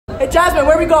Hey, Jasmine,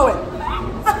 where are we going?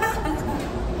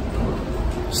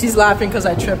 She's laughing because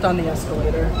I tripped on the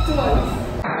escalator.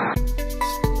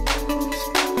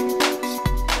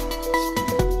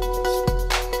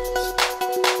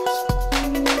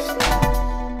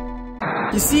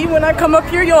 You see, when I come up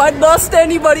here, yo, I lost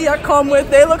anybody I come with.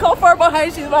 They look how far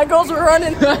behind she is. My girls were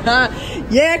running.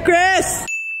 Yeah, Chris.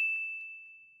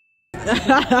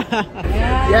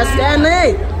 Yes,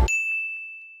 Stanley.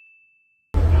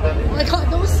 I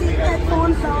don't see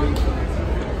headphones down.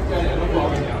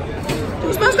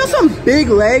 This man's got some big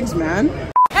legs, man.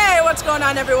 Hey, what's going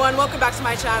on, everyone? Welcome back to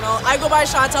my channel. I go by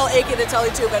Chantal, aka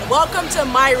TheTellieTube, and welcome to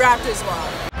my Raptors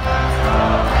vlog.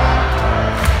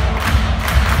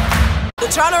 The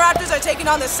Toronto Raptors are taking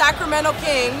on the Sacramento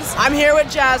Kings. I'm here with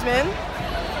Jasmine.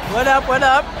 What up, what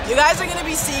up? You guys are gonna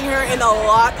be seeing her in a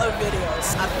lot of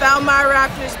videos. I found my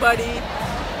Raptors buddy.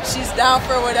 She's down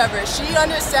for whatever. She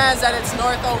understands that it's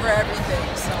North over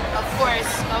everything, so. Of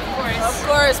course, of course. Of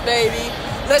course, baby.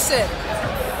 Listen,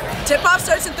 tip-off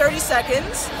starts in 30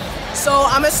 seconds, so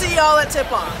I'm gonna see y'all at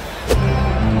tip-off.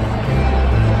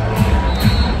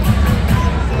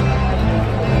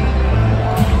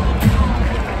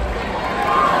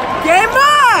 Game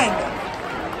on!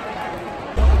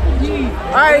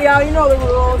 Alright, y'all, you know the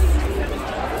rules.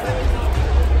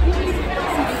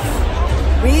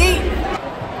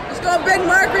 Let's go, Big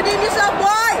Mark, redeem yourself, boy!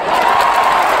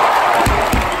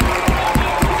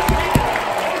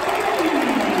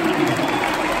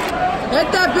 Hit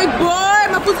that, big boy!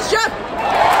 My position!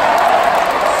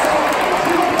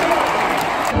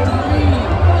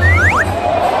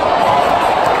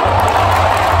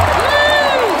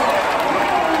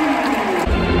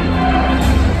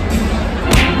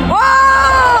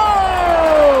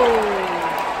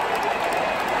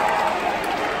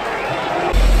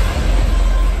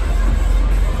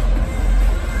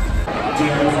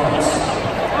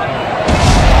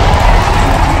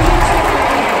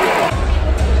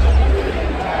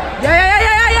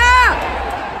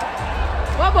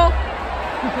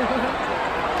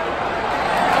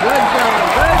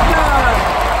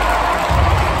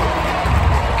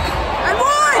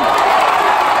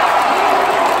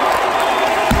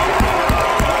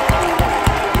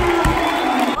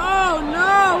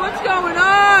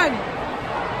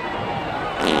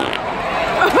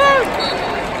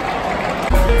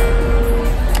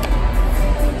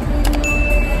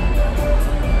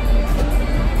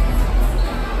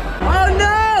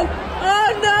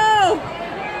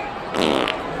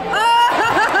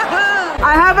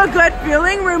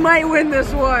 Feeling we might win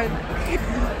this one.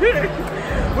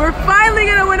 We're finally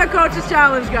gonna win a coach's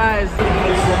challenge, guys.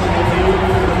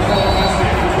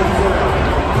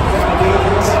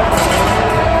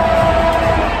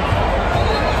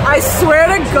 I swear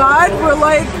to God, we're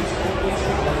like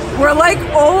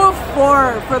 0 of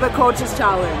 4 for the coach's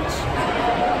challenge.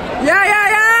 Yeah, yeah,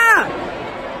 yeah!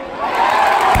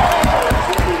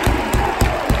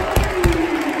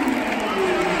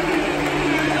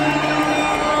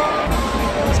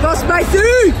 Go spicy!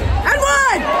 And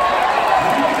one!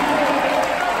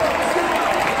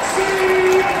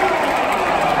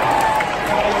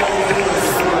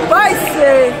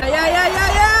 Spicy! Yeah, yeah, yeah,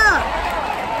 yeah!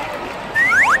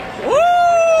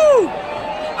 Woo!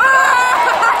 Ah!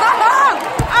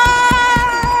 Ah!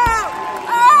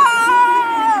 Ah!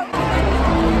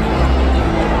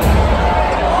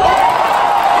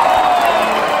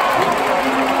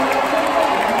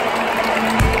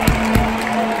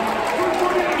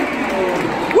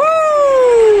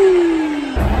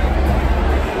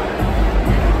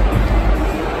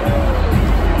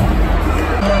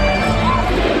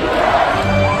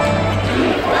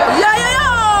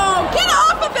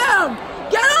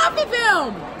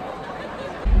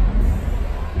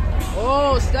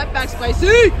 Oh, step back,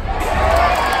 spicy!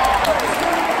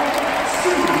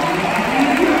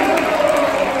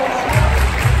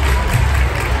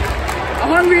 How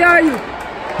hungry are you?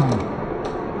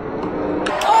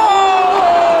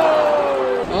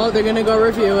 Oh, they're gonna go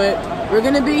review it. We're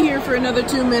gonna be here for another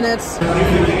 2 minutes.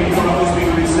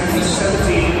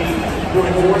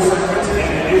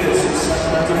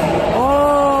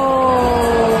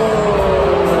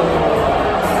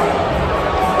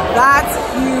 That's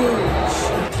huge.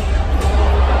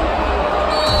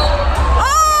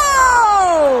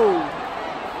 Oh!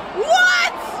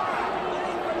 What?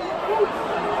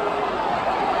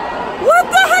 What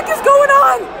the heck is going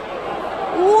on?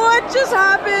 What just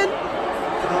happened?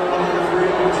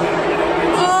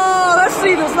 Oh, let's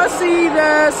see this. Let's see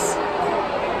this.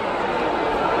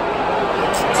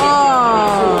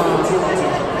 Oh.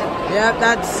 Yep,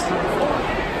 that's...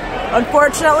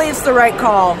 Unfortunately, it's the right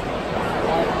call.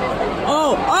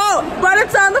 Oh, but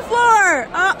it's on the floor!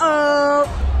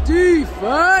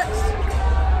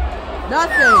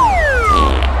 Nothing.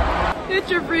 Hit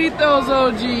your free throws,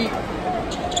 OG.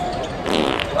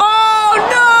 Oh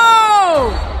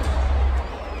no!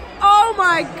 Oh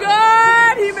my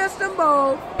God, he missed them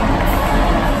both.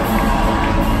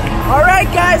 All right,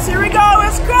 guys, here we go.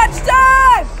 It's crunch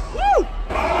time. Woo!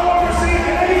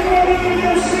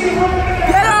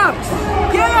 Get up!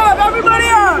 Get up! Everybody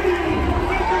up!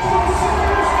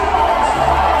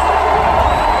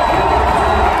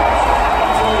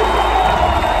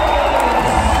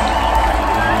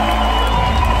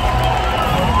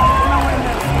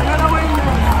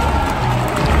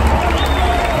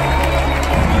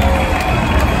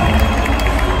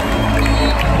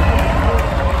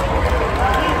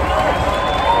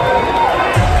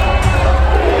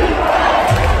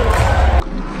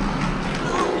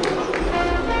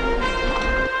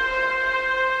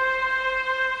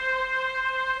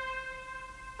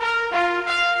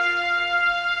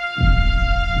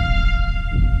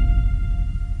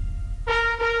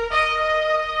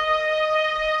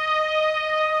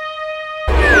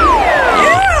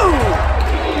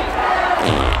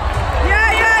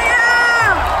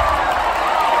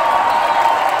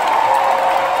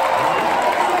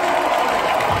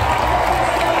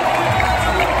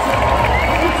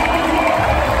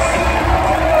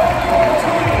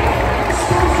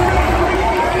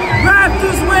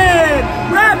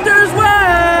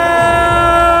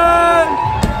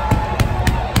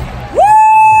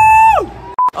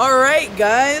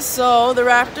 Guys, so the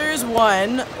Raptors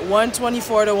won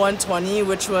 124 to 120,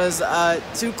 which was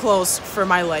too close for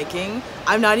my liking.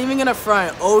 I'm not even gonna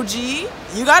front. OG,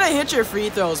 you gotta hit your free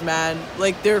throws, man.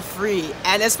 Like, they're free,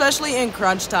 and especially in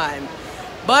crunch time.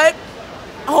 But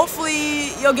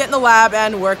hopefully you'll get in the lab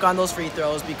and work on those free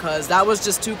throws, because that was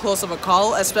just too close of a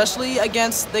call, especially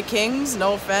against the Kings.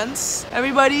 No offense.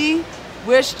 Everybody,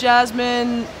 wish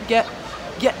Jasmine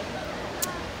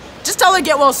just tell her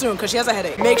get well soon, because she has a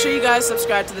headache. Make sure you guys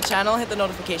subscribe to the channel, hit the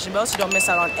notification bell so you don't miss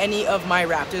out on any of my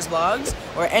Raptors vlogs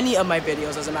or any of my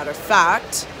videos, as a matter of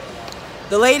fact.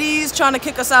 The ladies trying to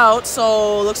kick us out,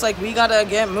 so looks like we gotta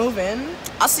get moving.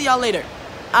 I'll see y'all later.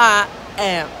 I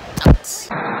am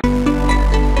out.